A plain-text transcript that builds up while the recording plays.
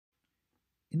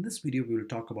In this video, we will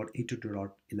talk about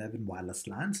 802.11 wireless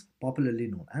LANs, popularly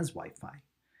known as Wi-Fi.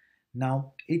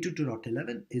 Now,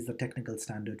 802.11 is the technical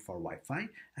standard for Wi-Fi,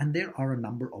 and there are a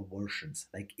number of versions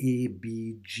like A,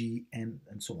 B, G, N,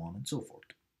 and so on and so forth.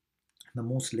 The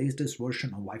most latest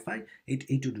version of Wi-Fi is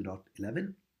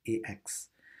 802.11ax.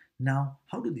 Now,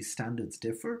 how do these standards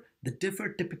differ? They differ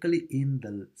typically in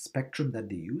the spectrum that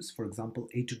they use. For example,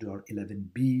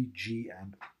 802.11b, G,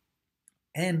 and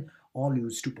N all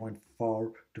use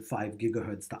 2.4 to 5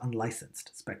 gigahertz, the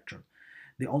unlicensed spectrum.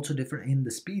 They also differ in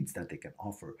the speeds that they can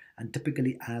offer, and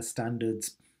typically as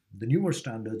standards, the newer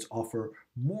standards offer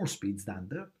more speeds than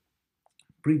the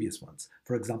previous ones.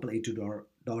 For example,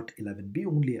 802.11b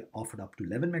only offered up to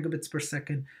 11 megabits per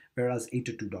second, whereas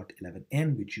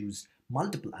 802.11n, which use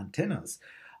multiple antennas,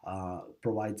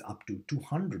 provides up to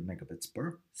 200 megabits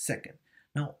per second.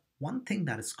 Now, one thing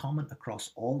that is common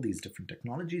across all these different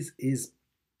technologies is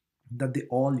that they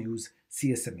all use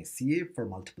CSMA CA for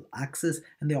multiple access,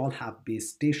 and they all have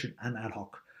base station and ad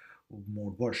hoc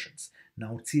mode versions.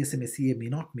 Now, CSMA CA may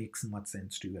not make much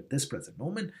sense to you at this present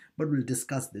moment, but we'll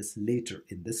discuss this later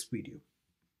in this video.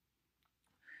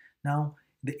 Now,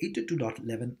 the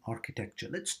 802.11 architecture,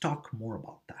 let's talk more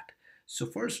about that. So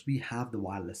first, we have the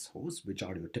wireless hosts, which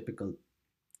are your typical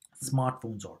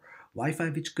smartphones or Wi-Fi,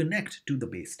 which connect to the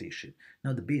base station.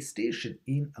 Now, the base station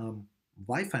in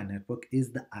Wi-Fi network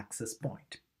is the access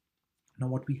point. Now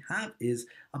what we have is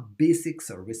a basic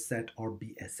service set or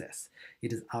BSS.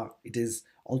 It is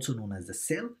also known as the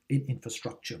cell in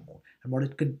infrastructure mode, and what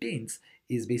it contains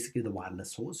is basically the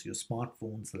wireless host, your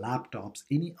smartphones, laptops,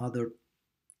 any other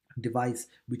device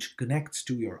which connects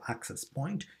to your access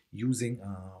point using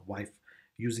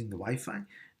the Wi-Fi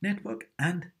network,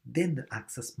 and then the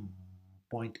access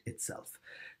point itself.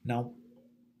 Now,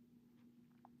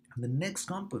 the next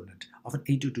component of an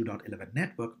 802.11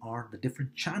 network are the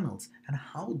different channels and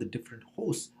how the different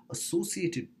hosts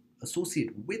associate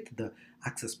with the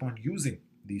access point using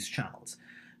these channels.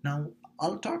 Now,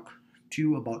 I'll talk to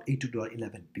you about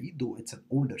 802.11b, though it's an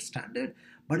older standard,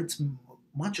 but it's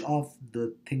much of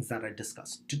the things that I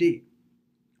discussed today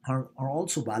are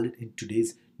also valid in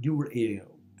today's newer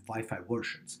Wi-Fi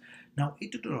versions. Now,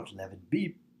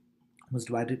 802.11b was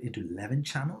divided into 11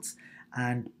 channels,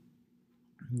 and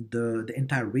the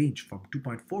entire range from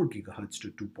 2.4 gigahertz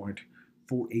to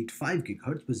 2.485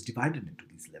 gigahertz was divided into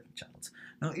these 11 channels.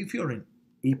 Now, if you're an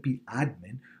AP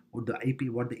admin, what the AP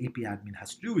admin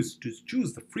has to do is to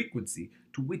choose the frequency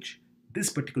to which this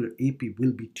particular AP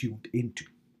will be tuned into.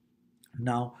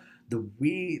 Now, the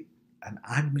way an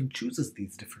admin chooses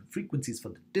these different frequencies for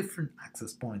the different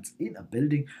access points in a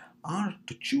building are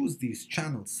to choose these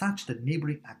channels such that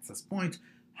neighboring access points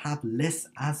have less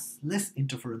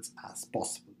interference as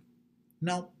possible.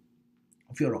 Now,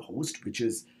 if you're a host, which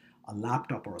is a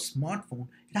laptop or a smartphone,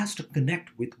 it has to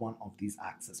connect with one of these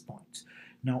access points.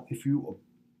 Now,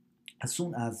 as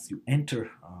soon as you enter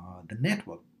the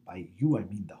network, by you I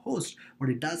mean the host,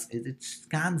 what it does is it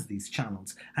scans these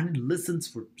channels and it listens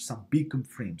for some beacon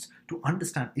frames to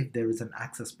understand if there is an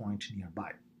access point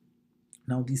nearby.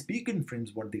 Now, these beacon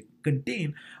frames, what they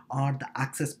contain are the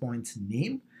access point's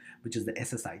name, which is the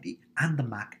SSID, and the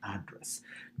MAC address.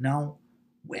 Now,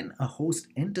 when a host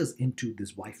enters into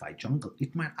this Wi-Fi jungle,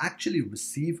 it might actually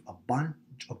receive a bunch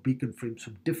of beacon frames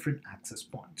from different access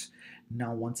points.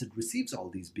 Now, once it receives all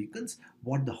these beacons,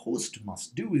 what the host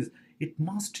must do is it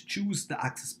must choose the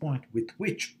access point with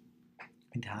which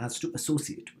it has to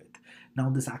associate with. Now,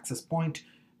 this access point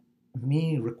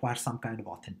may require some kind of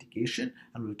authentication,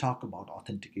 and we'll talk about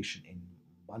authentication in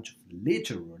a bunch of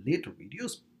later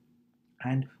videos.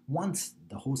 And once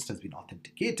the host has been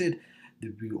authenticated,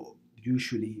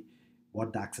 usually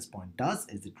what the access point does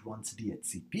is it runs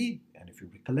DHCP, and if you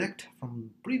recollect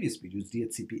from previous videos,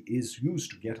 DHCP is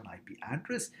used to get an IP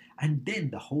address, and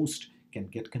then the host can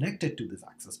get connected to this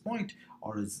access point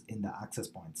or is in the access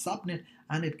point subnet,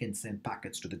 and it can send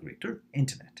packets to the greater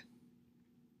internet.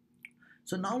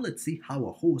 So now let's see how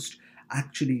a host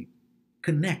actually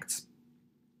connects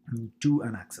to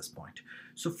an access point.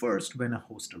 So first, when a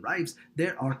host arrives,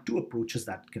 there are two approaches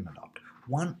that it can adopt.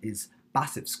 One is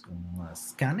passive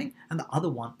scanning, and the other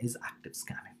one is active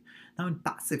scanning. Now, in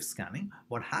passive scanning,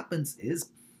 what happens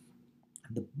is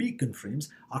the beacon frames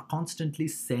are constantly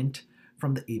sent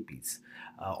from the APs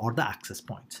or the access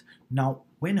points. Now,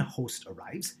 when a host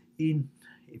arrives,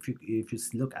 if you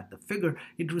look at the figure,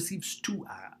 it receives two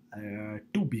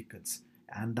beacons,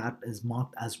 and that is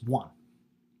marked as 1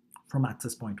 from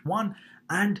access point 1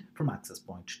 and from access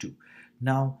point 2.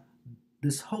 Now,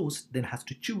 This host then has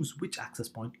to choose which access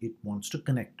point it wants to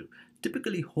connect to.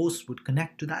 Typically, hosts would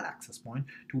connect to that access point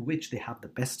to which they have the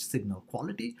best signal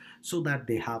quality so that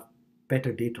they have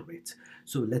better data rates.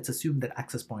 So let's assume that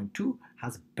access point 2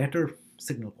 has better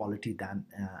signal quality than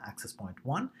access point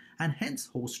 1, and hence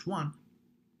host 1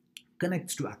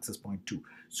 connects to access point 2.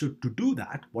 So to do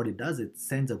that, what it does, it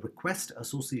sends a request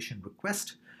association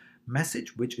request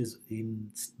message, which is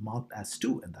marked as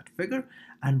 2 in that figure,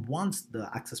 and once the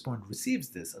access point receives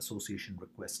this association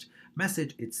request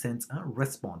message, it sends a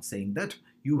response saying that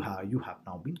you have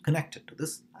now been connected to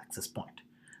this access point.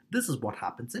 This is what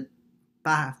happens in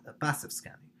passive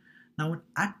scanning. Now in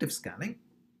active scanning,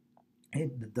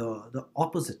 the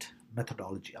opposite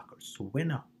methodology occurs. So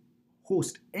when a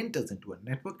host enters into a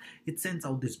network, it sends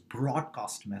out this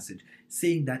broadcast message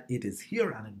saying that it is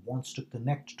here and it wants to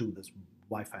connect to this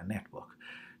Wi-Fi network.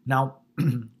 Now,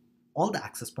 all the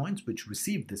access points which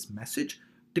receive this message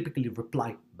typically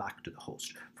reply back to the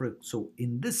host. So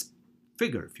in this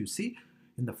figure, if you see,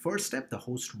 in the first step, the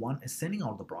host 1 is sending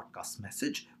out the broadcast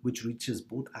message, which reaches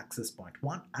both access point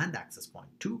 1 and access point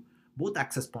 2. Both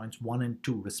access points 1 and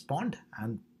 2 respond,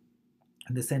 and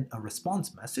they send a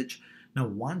response message. Now,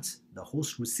 once the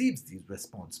host receives these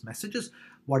response messages,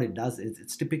 what it does is it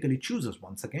typically chooses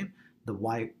once again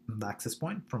the access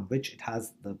point from which it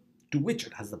has the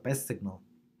best signal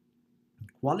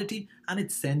quality, and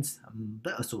it sends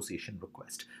the association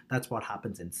request. That's what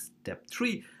happens in step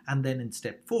 3, and then in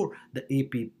step 4, the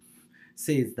AP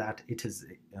says that it is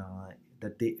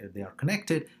that they are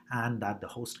connected and that the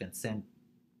host can send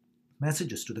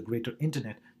messages to the greater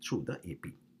internet through the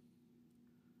AP.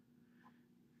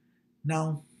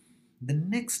 Now, the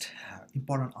next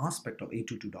important aspect of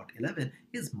 802.11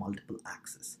 is multiple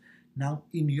access. Now,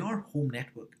 in your home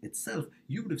network itself,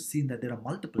 you would have seen that there are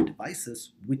multiple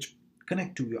devices which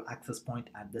connect to your access point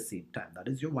at the same time. That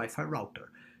is your Wi-Fi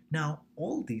router. Now,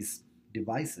 all these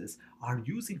devices are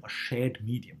using a shared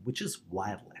medium, which is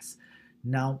wireless.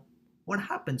 Now, what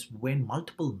happens when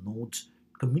multiple nodes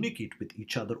communicate with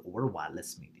each other over a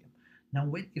wireless medium?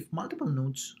 Now, if multiple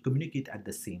nodes communicate at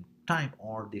the same time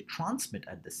or they transmit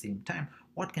at the same time,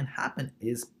 what can happen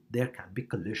is there can be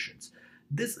collisions.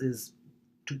 This is,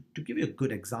 to give you a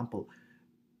good example,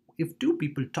 if two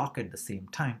people talk at the same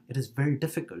time, it is very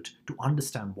difficult to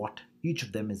understand what each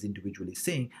of them is individually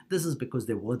saying. This is because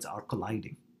their words are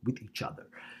colliding with each other.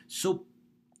 So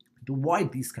to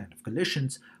avoid these kind of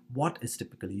collisions, what is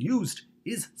typically used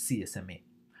is CSMA.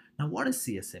 Now, what is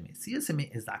CSMA?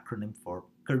 CSMA is the acronym for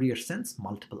Carrier Sense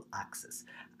Multiple Access,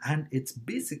 and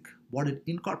what it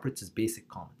incorporates is basic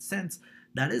common sense.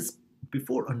 That is,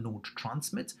 before a node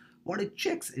transmits, what it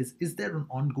checks is there an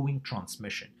ongoing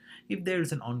transmission? If there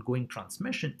is an ongoing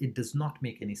transmission, it does not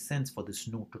make any sense for this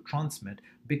node to transmit,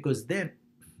 because then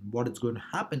what is going to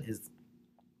happen is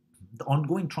the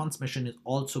ongoing transmission is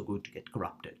also going to get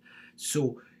corrupted.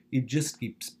 So it just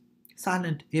keeps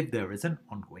silent if there is an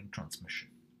ongoing transmission.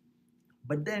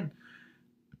 But then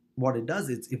what it does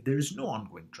is, if there is no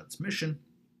ongoing transmission,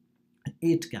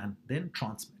 it can then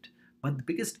transmit. But the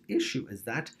biggest issue is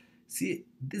that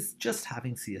this just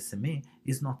having CSMA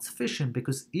is not sufficient,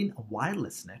 because in a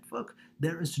wireless network,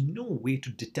 there is no way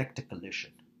to detect a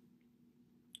collision.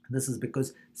 This is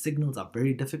because signals are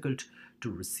very difficult to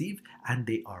receive and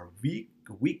they are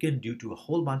weakened due to a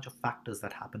whole bunch of factors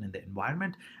that happen in the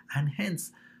environment, and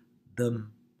hence the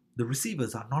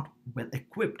receivers are not well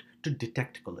equipped to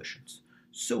detect collisions.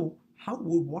 So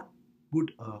what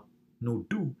would a node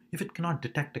do if it cannot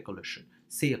detect a collision?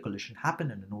 Say a collision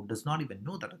happened and a node does not even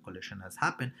know that a collision has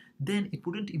happened, then it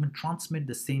wouldn't even transmit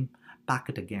the same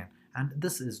packet again, and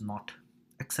this is not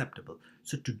acceptable.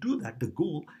 So to do that, the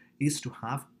goal is to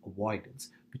have avoidance,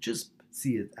 which is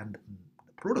and the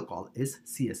protocol is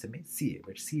CSMA-CA,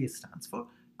 where CA stands for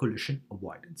collision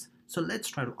avoidance. So let's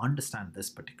try to understand this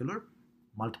particular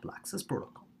multiple access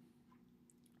protocol.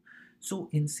 So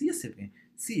in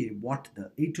CSMA-CA, what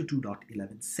the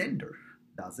 802.11 sender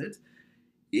does is,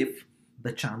 if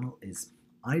the channel is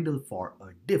idle for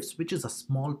a diffs, which is a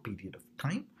small period of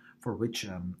time for which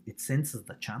it senses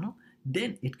the channel,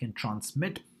 then it can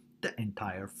transmit the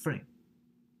entire frame.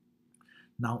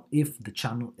 Now, if the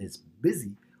channel is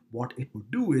busy, what it would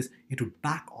do is it would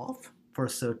back off for a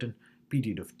certain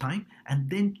period of time and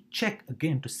then check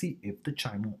again to see if the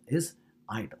channel is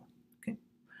idle. Okay.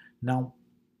 Now,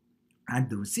 at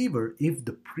the receiver, if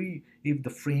the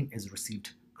frame is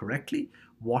received correctly,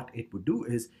 what it would do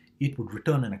is it would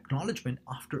return an acknowledgement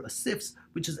after a CIFS,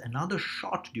 which is another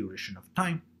short duration of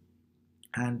time,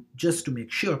 and just to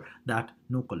make sure that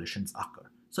no collisions occur.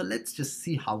 So let's just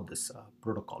see how this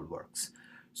protocol works.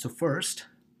 So first,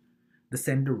 the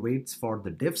sender waits for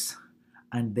the diffs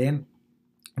and then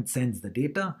it sends the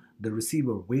data. The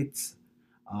receiver waits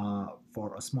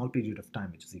for a small period of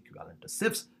time, which is equivalent to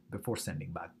SIFs, before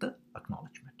sending back the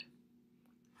acknowledgement.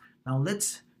 Now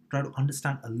let's try to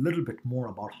understand a little bit more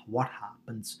about what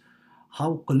happens,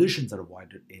 how collisions are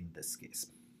avoided in this case.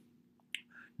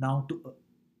 Now to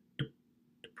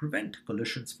prevent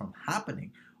collisions from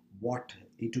happening, what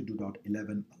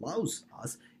 802.11 allows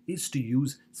us is to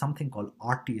use something called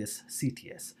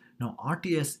RTS-CTS. Now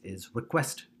RTS is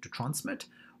request to transmit,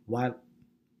 while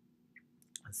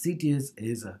CTS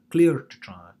is clear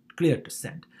to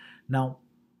send. Now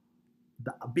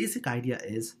the basic idea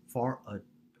is for a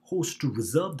host to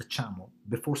reserve the channel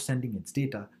before sending its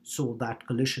data so that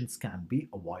collisions can be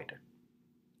avoided.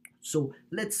 So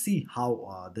let's see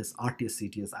how this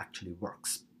RTS-CTS actually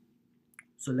works.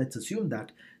 So let's assume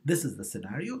that this is the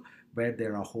scenario where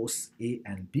there are hosts A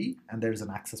and B and there is an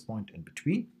access point in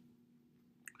between.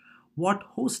 What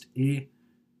host A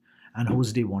and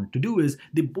host A want to do is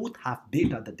they both have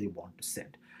data that they want to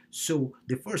send. So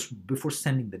they first, before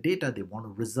sending the data, they want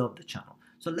to reserve the channel.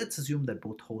 So let's assume that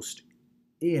both host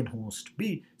A and host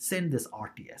B send this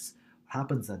RTS.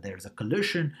 Happens that there's a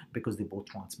collision because they both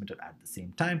transmitted at the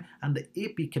same time, and the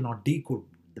AP cannot decode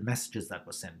the messages that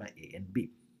were sent by A and B.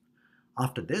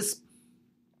 After this,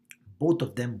 both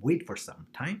of them wait for some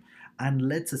time, and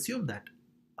let's assume that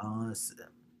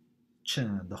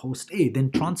the host A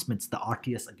then transmits the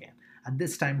RTS again. At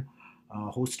this time,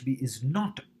 host B is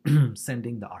not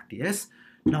sending the RTS.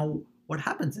 Now, what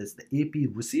happens is the AP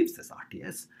receives this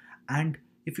RTS, and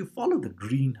if you follow the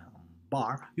green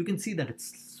bar, you can see that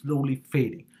it's slowly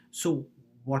fading. So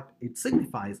what it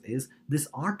signifies is this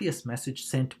RTS message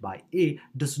sent by A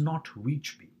does not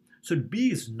reach B. So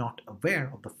B is not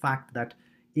aware of the fact that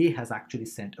A has actually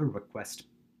sent a request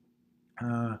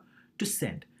to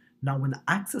send. Now when the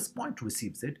access point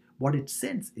receives it, what it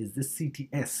sends is this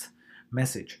CTS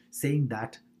message saying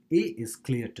that A is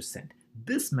clear to send.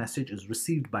 This message is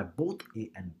received by both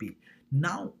A and B.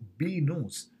 Now B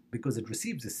knows, because it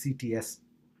receives a CTS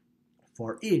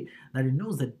for A, that it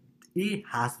knows that A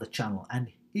has the channel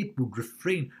and it would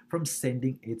refrain from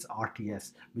sending its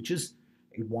RTS, which is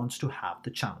it wants to have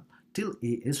the channel till A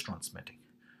is transmitting.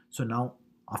 So now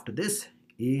after this,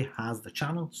 A has the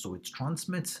channel, so it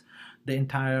transmits the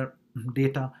entire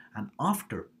data, and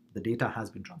after the data has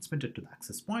been transmitted to the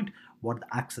access point, what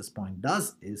the access point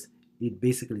does is it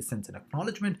basically sends an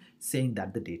acknowledgement saying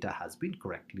that the data has been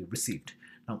correctly received.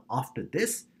 Now after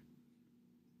this,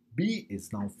 B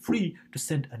is now free to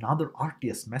send another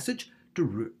RTS message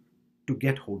to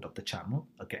get hold of the channel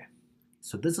again.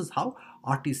 So this is how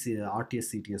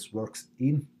RTS-CTS works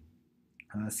in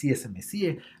CSMA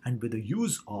CA, and with the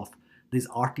use of this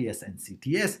RTS and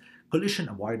CTS, collision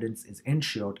avoidance is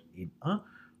ensured in an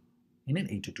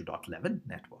 802.11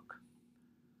 network.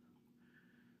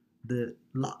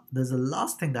 There's a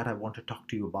last thing that I want to talk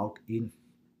to you about in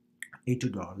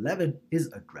 802.11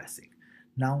 is addressing.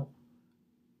 Now,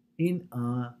 in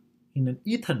an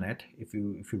Ethernet, if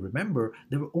you remember,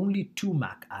 there were only 2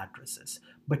 MAC addresses.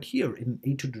 But here in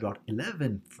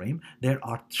 802.11 frame, there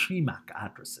are 3 MAC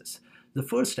addresses. The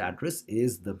first address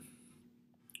is the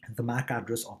MAC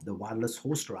address of the wireless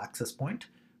host or access point,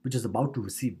 which is about to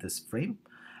receive this frame.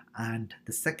 And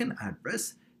the second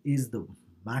address is the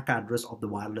MAC address of the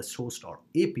wireless host or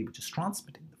AP, which is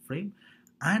transmitting the frame.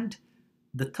 And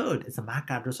the third is the MAC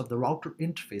address of the router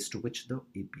interface to which the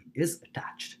AP is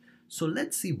attached. So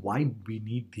let's see why we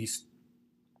need these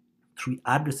 3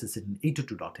 addresses in an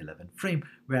 802.11 frame,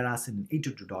 whereas in an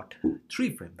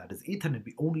 802.3 frame, that is Ethernet,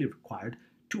 we only required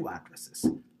 2 addresses.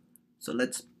 So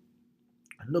let's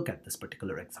look at this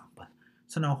particular example.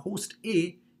 So now host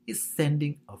A is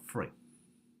sending a frame.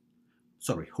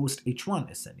 Sorry, host H1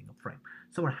 is sending a frame.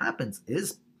 So what happens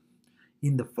is,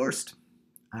 in the first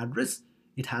address,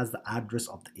 it has the address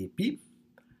of the AP.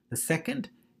 The second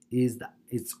is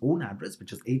its own address,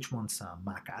 which is H1's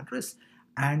MAC address.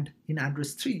 And in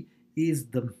address 3 is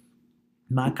the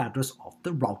MAC address of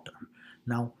the router.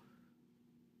 Now,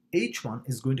 H1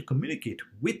 is going to communicate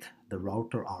with the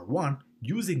router R1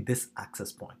 using this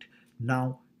access point.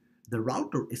 Now, the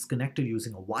router is connected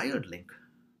using a wired link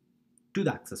to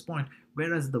the access point,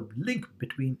 whereas the link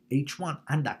between H1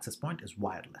 and the access point is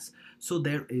wireless. So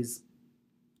there is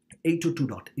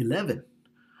 802.11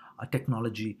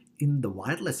 technology in the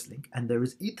wireless link, and there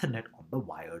is Ethernet on the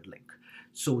wired link.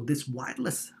 So this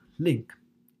wireless link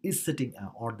is sitting,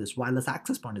 or this wireless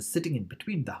access point is sitting in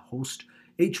between the host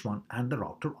H1 and the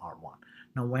router R1.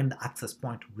 Now when the access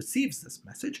point receives this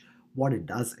message, what it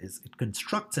does is it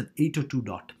constructs an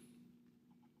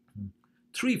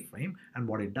 802.3 frame, and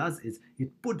what it does is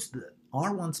it puts the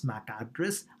R1's MAC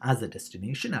address as a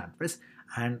destination address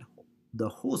and the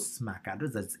host's MAC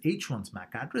address, that's H1's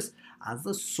MAC address, as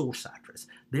the source address.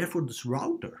 Therefore, this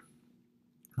router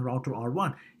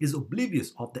R1 is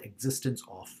oblivious of the existence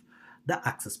of the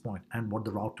access point, and what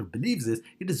the router believes is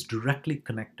it is directly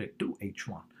connected to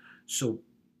H1. So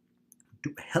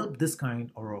to help this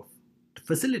kind, or to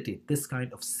facilitate this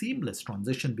kind of seamless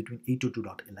transition between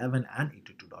 802.11 and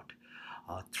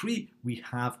 802.3, we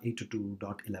have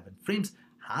 802.11 frames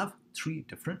have 3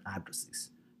 different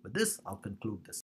addresses. With this, I'll conclude this